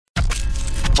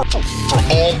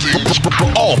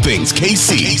For all things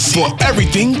KC, for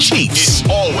everything Chiefs.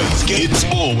 It's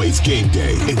always game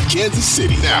day in Kansas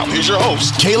City. Now, here's your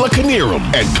host, Kayla Knierim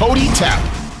and Cody Tapp.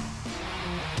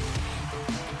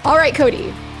 All right,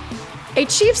 Cody. A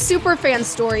Chiefs superfan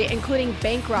story, including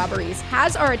bank robberies,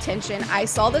 has our attention. I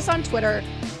saw this on Twitter.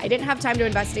 I didn't have time to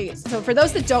investigate. So for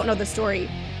those that don't know the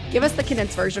story, give us the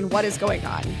condensed version. What is going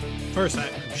on? First,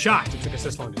 I'm shocked it took us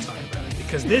this long to talk about it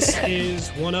because this is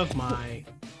one of my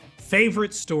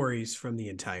favorite stories from the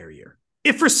entire year.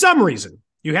 If for some reason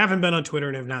you haven't been on Twitter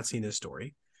and have not seen this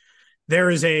story, there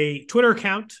is a Twitter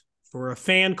account for a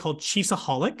fan called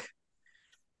Chiefsaholic.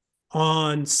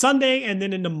 On Sunday and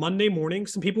then into Monday morning,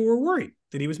 some people were worried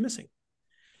that he was missing.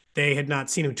 They had not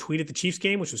seen him tweet at the Chiefs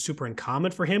game, which was super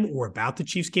uncommon for him, or about the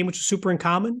Chiefs game, which was super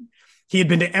uncommon. He had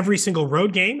been to every single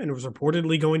road game and was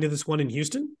reportedly going to this one in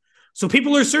Houston. So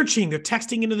people are searching. They're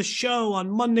texting into the show on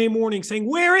Monday morning saying,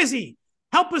 where is he?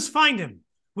 Help us find him.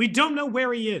 We don't know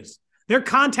where he is. They're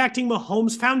contacting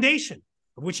Mahomes Foundation,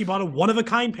 of which he bought a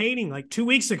one-of-a-kind painting like 2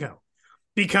 weeks ago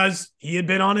because he had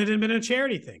been on it and been a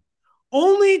charity thing.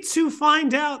 Only to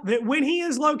find out that when he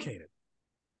is located,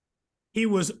 he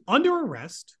was under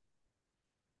arrest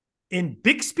in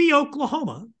Bixby,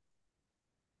 Oklahoma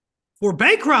for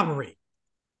bank robbery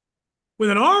with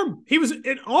an arm. He was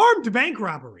an armed bank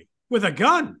robbery with a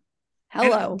gun.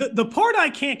 Hello. The part I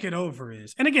can't get over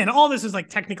is, and again, all this is like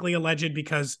technically alleged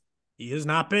because he has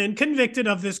not been convicted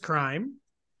of this crime.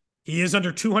 He is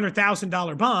under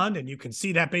 $200,000 bond, and you can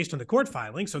see that based on the court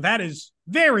filing. So that is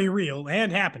very real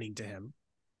and happening to him.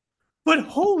 But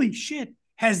holy shit,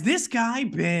 has this guy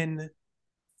been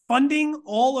funding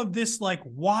all of this like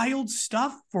wild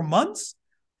stuff for months?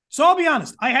 So I'll be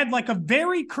honest, I had like a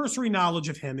very cursory knowledge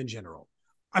of him in general.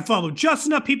 I followed just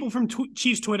enough people from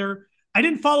Chiefs Twitter. I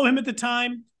didn't follow him at the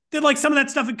time. Did like some of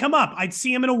that stuff had come up. I'd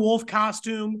see him in a wolf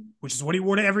costume, which is what he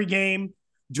wore to every game,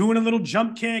 doing a little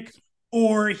jump kick.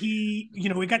 Or he,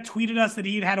 we got tweeted us that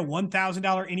he had a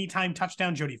 $1,000 anytime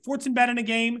touchdown Jody Fortson bet in a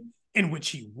game in which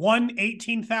he won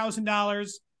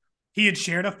 $18,000. He had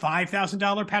shared a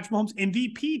 $5,000 Patrick Mahomes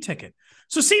MVP ticket.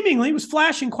 So seemingly he was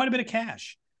flashing quite a bit of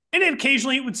cash. And then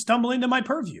occasionally it would stumble into my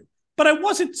purview. But I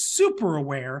wasn't super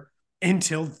aware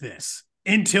until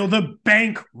the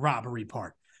bank robbery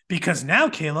part. Because now,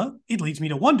 Kayla, it leads me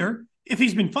to wonder if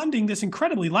he's been funding this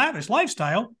incredibly lavish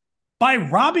lifestyle by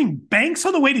robbing banks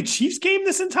on the way to Chiefs game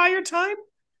this entire time?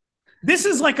 This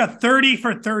is like a 30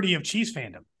 for 30 of Chiefs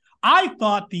fandom. I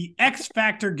thought the X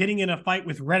Factor getting in a fight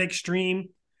with Red Extreme,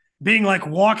 being like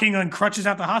walking on crutches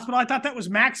out the hospital, I thought that was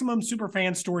maximum super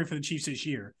fan story for the Chiefs this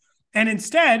year. And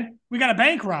instead, we got a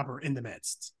bank robber in the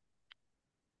midst.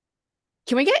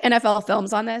 Can we get NFL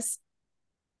films on this?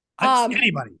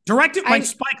 Anybody. Direct it like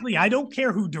Spike Lee. I don't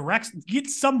care who directs. Get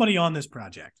somebody on this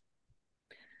project.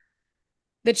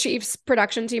 The Chiefs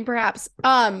production team, perhaps.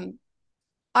 I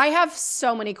have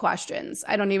so many questions.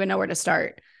 I don't even know where to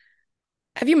start.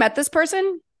 Have you met this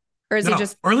person? Or is he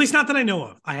just... Or at least not that I know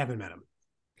of. I haven't met him.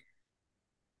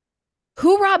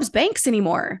 Who robs banks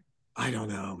anymore? I don't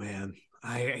know, man.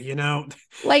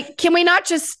 Like, can we not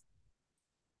just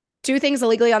do things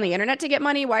illegally on the internet to get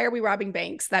money? Why are we robbing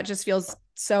banks? That just feels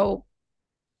so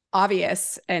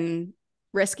obvious and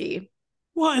risky.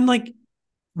 Well, and like,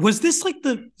 was this like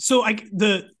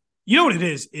you know what it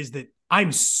is that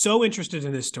I'm so interested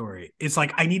in this story. It's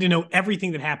like, I need to know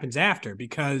everything that happens after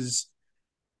because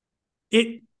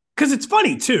it's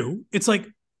funny too. It's like,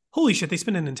 holy shit, they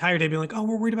spend an entire day being like, oh,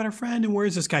 we're worried about our friend. And where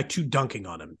is this guy dunking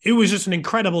on him? It was just an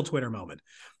incredible Twitter moment.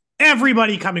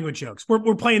 Everybody coming with jokes.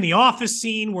 We're playing the Office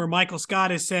scene where Michael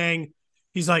Scott is saying,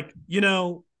 he's like,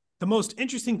 the most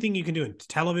interesting thing you can do in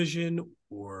television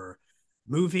or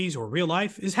movies or real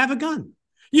life is have a gun.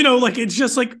 It's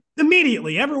just like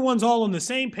immediately everyone's all on the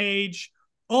same page,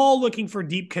 all looking for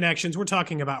deep connections. We're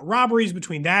talking about robberies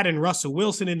between that and Russell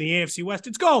Wilson in the AFC West.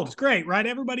 It's gold. It's great, right?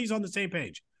 Everybody's on the same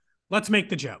page. Let's make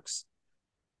the jokes.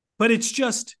 But it's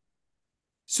just,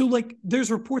 so like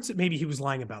there's reports that maybe he was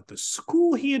lying about the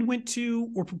school he had went to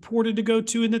or purported to go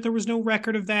to and that there was no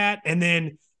record of that. And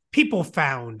then people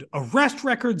found arrest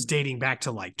records dating back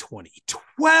to like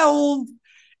 2012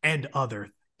 and other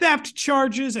theft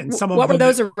charges. And some of what were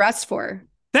those arrests for?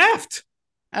 Theft.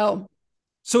 Oh.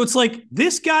 So it's like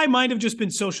this guy might have just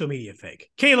been social media fake.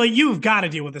 Kayla, you've got to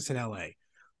deal with this in LA.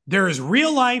 There is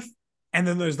real life. And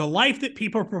then there's the life that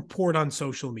people report on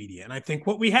social media. And I think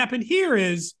what happened here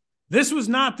is this was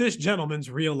not this gentleman's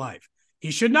real life.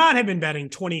 He should not have been betting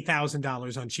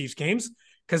 $20,000 on Chiefs games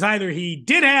because either he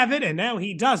did have it and now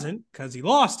he doesn't because he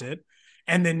lost it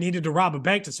and then needed to rob a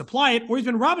bank to supply it, or he's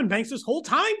been robbing banks this whole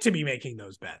time to be making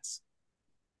those bets.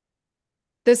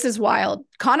 This is wild.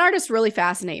 Con artists really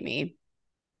fascinate me.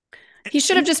 He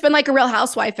should have just been like a Real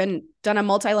Housewife and done a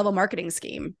multi-level marketing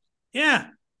scheme. Yeah.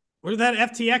 Or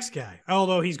that FTX guy,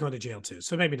 although he's going to jail too.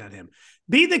 So maybe not him.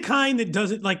 Be the kind that does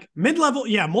it like mid-level.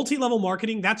 Yeah. Multi-level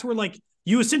marketing. That's where like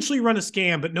you essentially run a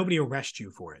scam, but nobody arrests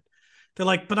you for it. They're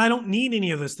like, but I don't need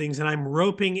any of those things. And I'm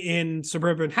roping in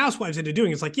suburban housewives into doing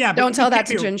it. It's like, yeah. Don't tell that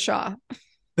to Jen Shah.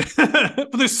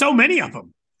 But there's so many of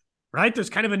them, right?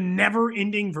 There's kind of a never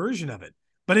ending version of it.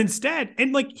 But instead,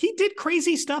 and like he did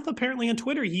crazy stuff apparently on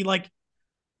Twitter. He like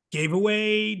gave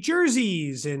away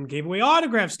jerseys and gave away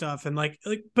autograph stuff. And like,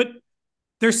 but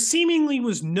there seemingly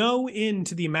was no end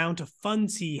to the amount of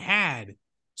funds he had.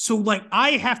 So like,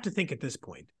 I have to think at this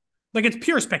point, like it's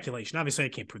pure speculation. Obviously I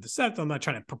can't prove this. I'm not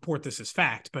trying to purport this as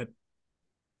fact, but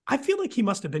I feel like he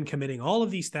must have been committing all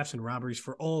of these thefts and robberies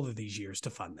for all of these years to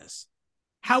fund this.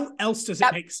 How else does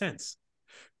it make sense?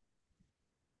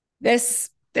 This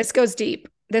goes deep.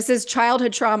 This is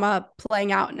childhood trauma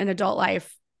playing out in an adult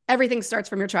life. Everything starts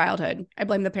from your childhood. I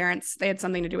blame the parents. They had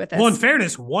something to do with this. Well, in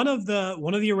fairness, one of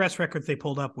the arrest records they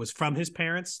pulled up was from his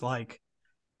parents, like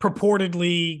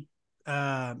purportedly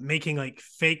making like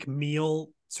fake meal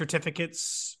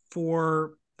certificates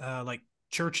for like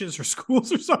churches or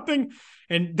schools or something.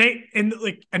 And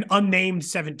like an unnamed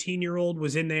 17-year-old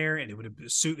was in there, and it would have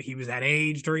assumed he was that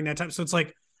age during that time. So it's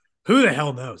like, who the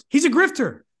hell knows? He's a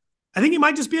grifter. I think he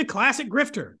might just be a classic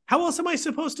grifter. How else am I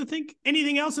supposed to think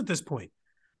anything else at this point?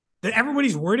 That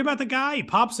everybody's worried about the guy. He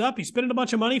pops up, he's spending a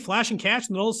bunch of money, flashing cash,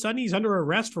 and then all of a sudden he's under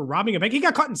arrest for robbing a bank. He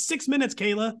got caught in 6 minutes,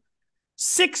 Kayla.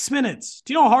 6 minutes.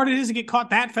 Do you know how hard it is to get caught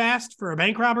that fast for a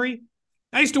bank robbery?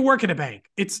 I used to work at a bank.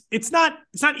 It's not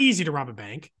easy to rob a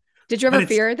bank. Did you ever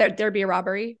fear that there'd be a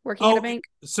robbery working at a bank?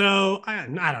 So I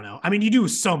don't know. I mean, you do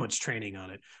so much training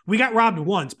on it. We got robbed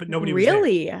once, but nobody was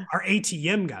there. Our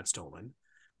ATM got stolen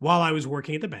while I was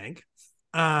working at the bank.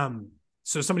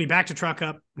 So somebody backed a truck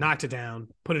up, knocked it down,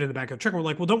 put it in the back of the truck. And we're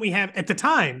like, well, don't we have, at the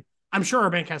time, I'm sure our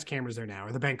bank has cameras there now,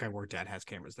 or the bank I worked at has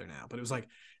cameras there now. But it was like,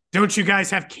 don't you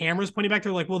guys have cameras pointing back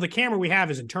there? Like, well, the camera we have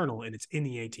is internal and it's in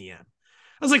the ATM.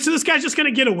 I was like, so this guy's just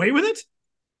going to get away with it?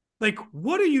 Like,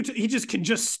 what are you, he just can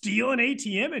just steal an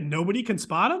ATM and nobody can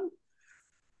spot him?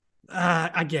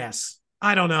 I guess.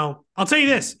 I don't know. I'll tell you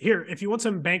this. Here, if you want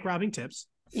some bank robbing tips.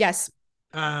 Yes.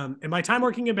 In my time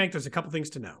working in a bank, there's a couple things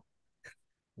to know.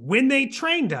 When they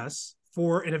trained us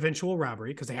for an eventual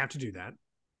robbery, because they have to do that,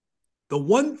 the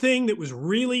one thing that was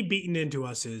really beaten into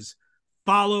us is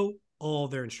follow all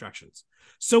their instructions.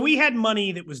 So we had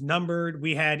money that was numbered.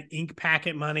 We had ink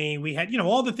packet money. We had,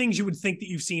 all the things you would think that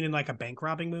you've seen in like a bank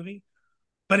robbing movie.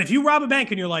 But if you rob a bank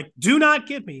and you're like, do not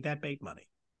give me that bank money,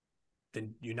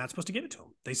 then you're not supposed to give it to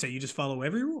them. They say you just follow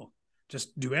every rule.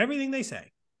 Just do everything they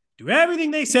say. Do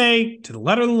everything they say to the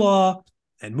letter of the law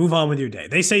and move on with your day.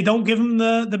 They say don't give them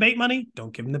the bait money.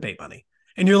 Don't give them the bait money.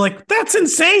 And you're like, that's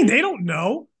insane. They don't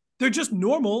know. They're just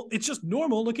normal. It's just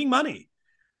normal looking money.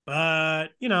 But,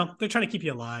 they're trying to keep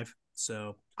you alive.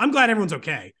 So I'm glad everyone's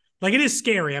okay. Like, it is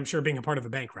scary, I'm sure, being a part of a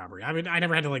bank robbery. I mean, I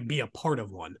never had to like be a part of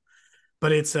one.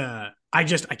 But it's I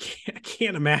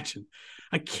can't imagine.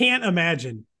 I can't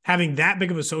imagine having that big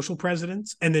of a social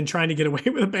presence and then trying to get away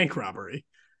with a bank robbery.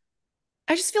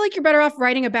 I just feel like you're better off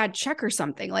writing a bad check or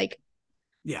something. Like,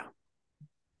 yeah,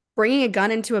 bringing a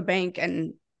gun into a bank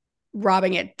and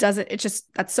robbing it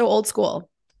that's so old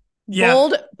school. Yeah.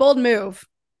 Bold move.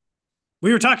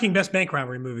 We were talking best bank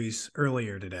robbery movies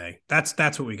earlier today. That's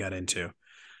what we got into.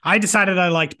 I decided I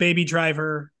liked Baby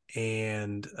Driver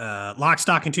and Lock,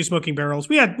 Stock, and Two Smoking Barrels.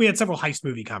 We had several heist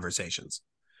movie conversations.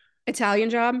 Italian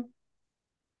Job?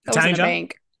 Italian Job?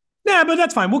 Bank. Yeah, but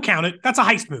that's fine. We'll count it. That's a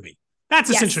heist movie.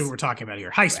 That's essentially what we're talking about here.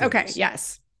 Heist movies. Okay,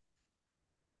 yes.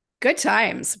 Good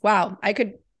times. Wow. I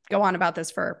could go on about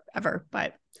this forever,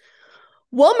 but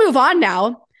we'll move on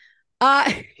now.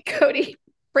 Cody,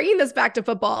 bringing this back to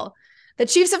football. The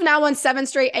Chiefs have now won 7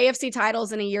 straight AFC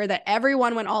titles in a year that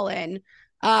everyone went all in.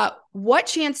 What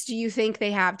chance do you think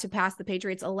they have to pass the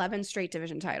Patriots' 11 straight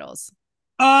division titles?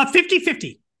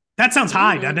 50-50. That sounds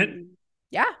high, doesn't it?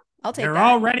 Yeah, I'll take that. They're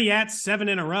already at 7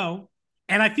 in a row.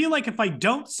 And I feel like if I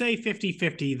don't say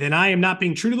 50-50, then I am not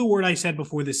being true to the word I said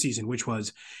before this season, which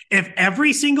was if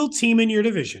every single team in your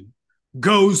division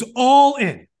goes all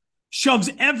in,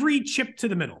 shoves every chip to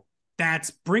the middle,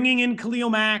 that's bringing in Khalil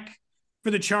Mack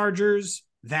for the Chargers,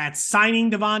 that's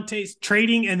signing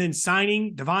trading and then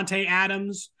signing Devontae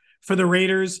Adams for the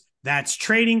Raiders, that's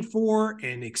trading for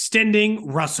and extending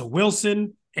Russell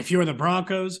Wilson if you're the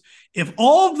Broncos. If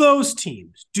all of those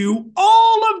teams do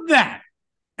all of that,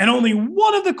 and only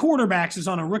one of the quarterbacks is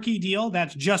on a rookie deal,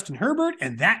 that's Justin Herbert,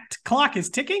 and that clock is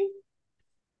ticking,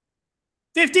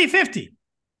 50-50.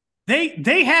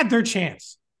 They had their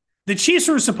chance. The Chiefs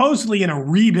were supposedly in a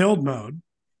rebuild mode,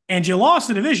 and you lost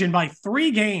the division by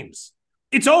 3 games.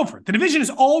 It's over. The division is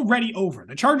already over.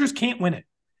 The Chargers can't win it.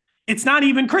 It's not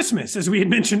even Christmas, as we had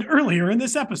mentioned earlier in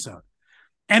this episode.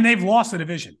 And they've lost the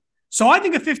division. So I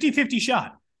think a 50-50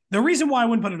 shot. The reason why I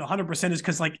wouldn't put it 100% is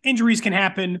because like injuries can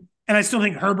happen. And I still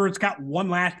think Herbert's got one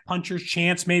last puncher's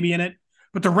chance maybe in it.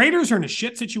 But the Raiders are in a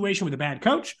shit situation with a bad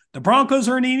coach. The Broncos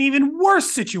are in an even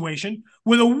worse situation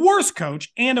with a worse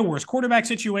coach and a worse quarterback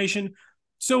situation.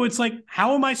 So it's like,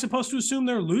 how am I supposed to assume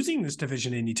they're losing this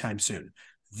division anytime soon?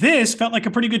 This felt like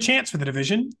a pretty good chance for the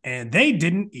division, and they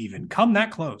didn't even come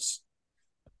that close.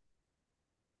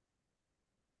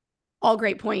 All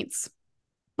great points.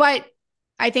 But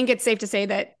I think it's safe to say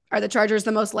that are the Chargers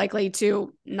the most likely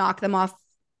to knock them off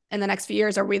in the next few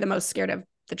years? Are we the most scared of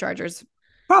the Chargers?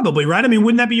 Probably, right? I mean,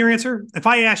 wouldn't that be your answer? If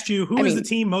I asked you, who is the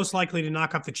team most likely to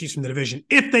knock off the Chiefs from the division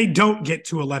if they don't get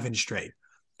to 11 straight?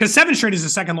 Because 7 straight is the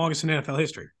second longest in NFL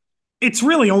history. It's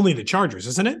really only the Chargers,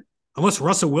 isn't it? Unless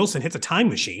Russell Wilson hits a time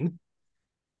machine.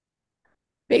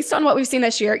 Based on what we've seen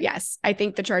this year, yes. I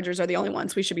think the Chargers are the only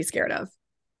ones we should be scared of.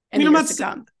 I'm not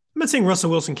saying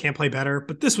Russell Wilson can't play better,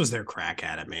 but this was their crack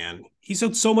at it, man. He's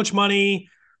owed so much money.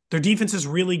 Their defense is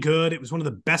really good. It was one of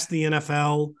the best in the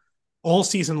NFL all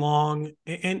season long.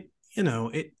 And you know,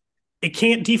 it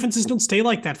can't, defenses don't stay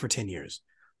like that for 10 years.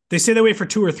 They stay that way for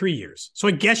 2 or 3 years. So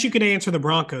I guess you could answer the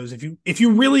Broncos if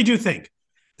you really do think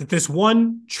that this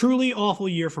one truly awful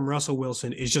year from Russell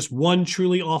Wilson is just one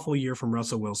truly awful year from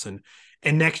Russell Wilson,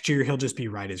 and next year he'll just be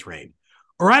right as rain.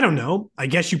 Or I don't know, I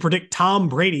guess you predict Tom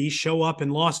Brady show up in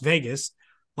Las Vegas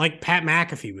like Pat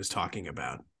McAfee was talking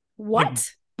about. What?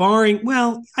 Like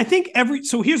I think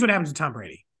so here's what happens to Tom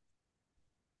Brady.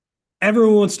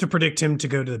 Everyone wants to predict him to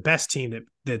go to the best team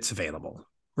that's available,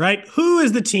 right? Who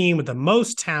is the team with the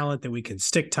most talent that we can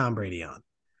stick Tom Brady on?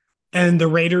 And the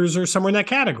Raiders are somewhere in that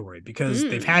category because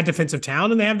they've had defensive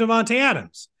talent and they have Devontae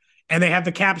Adams and they have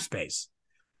the cap space.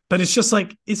 But it's just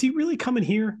like, is he really coming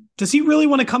here? Does he really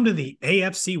want to come to the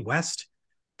AFC West?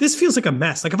 This feels like a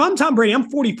mess. Like if I'm Tom Brady, I'm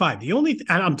 45. And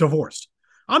I'm divorced.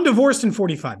 I'm divorced and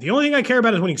 45. The only thing I care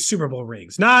about is winning Super Bowl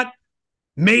rings, not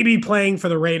maybe playing for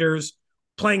the Raiders,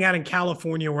 playing out in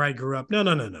California where I grew up. No.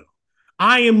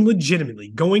 I am legitimately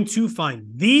going to find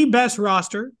the best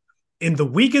roster in the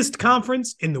weakest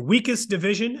conference, in the weakest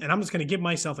division, and I'm just going to give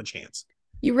myself a chance.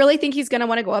 You really think he's going to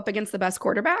want to go up against the best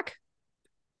quarterback?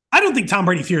 I don't think Tom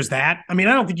Brady fears that. I mean,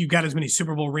 I don't think you've got as many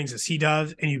Super Bowl rings as he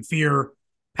does, and you fear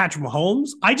Patrick Mahomes.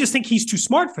 I just think he's too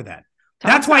smart for that.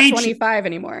 That's why he's 25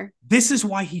 anymore. This is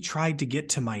why he tried to get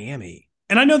to Miami.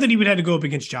 And I know that he would have to go up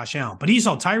against Josh Allen, but he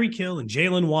saw Tyreek Hill and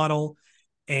Jalen Waddle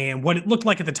and what it looked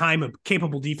like at the time of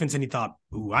capable defense, and he thought,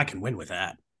 ooh, I can win with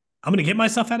that. I'm going to get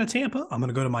myself out of Tampa. I'm going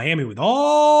to go to Miami with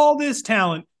all this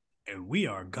talent, and we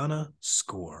are going to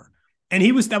score. And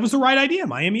that was the right idea.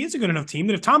 Miami is a good enough team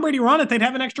that if Tom Brady were on it, they'd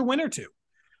have an extra win or two.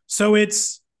 So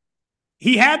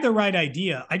he had the right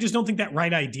idea. I just don't think that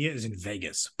right idea is in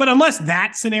Vegas. But unless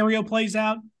that scenario plays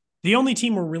out, the only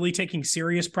team we're really taking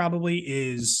serious probably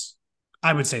is,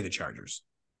 I would say, the Chargers.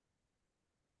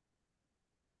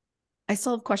 I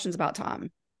still have questions about Tom.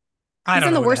 He's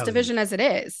in the worst division as it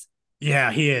is.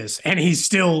 Yeah, he is. And he's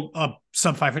still a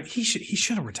sub 500. He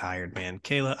should have retired, man.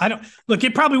 Kayla,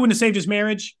 it probably wouldn't have saved his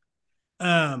marriage.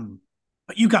 But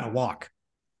you got to walk.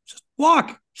 Just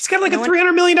walk. He's got like a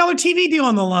 $300 million TV deal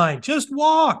on the line. Just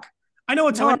walk. I know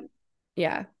it's hard.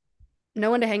 Yeah.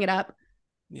 No one to hang it up.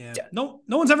 Yeah. No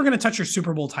one's ever going to touch your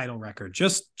Super Bowl title record.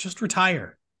 Just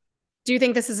retire. Do you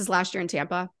think this is his last year in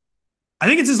Tampa? I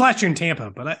think it's his last year in Tampa,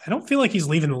 but I don't feel like he's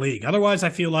leaving the league. Otherwise, I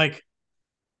feel like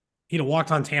he'd have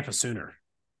walked on Tampa sooner.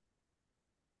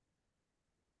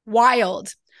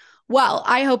 Wild. Well,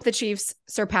 I hope the Chiefs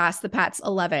surpass the Pats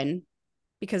 11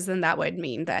 because then that would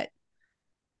mean that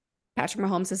Patrick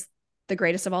Mahomes is the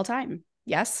greatest of all time.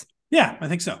 Yes? Yeah, I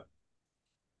think so.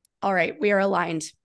 All right. We are aligned.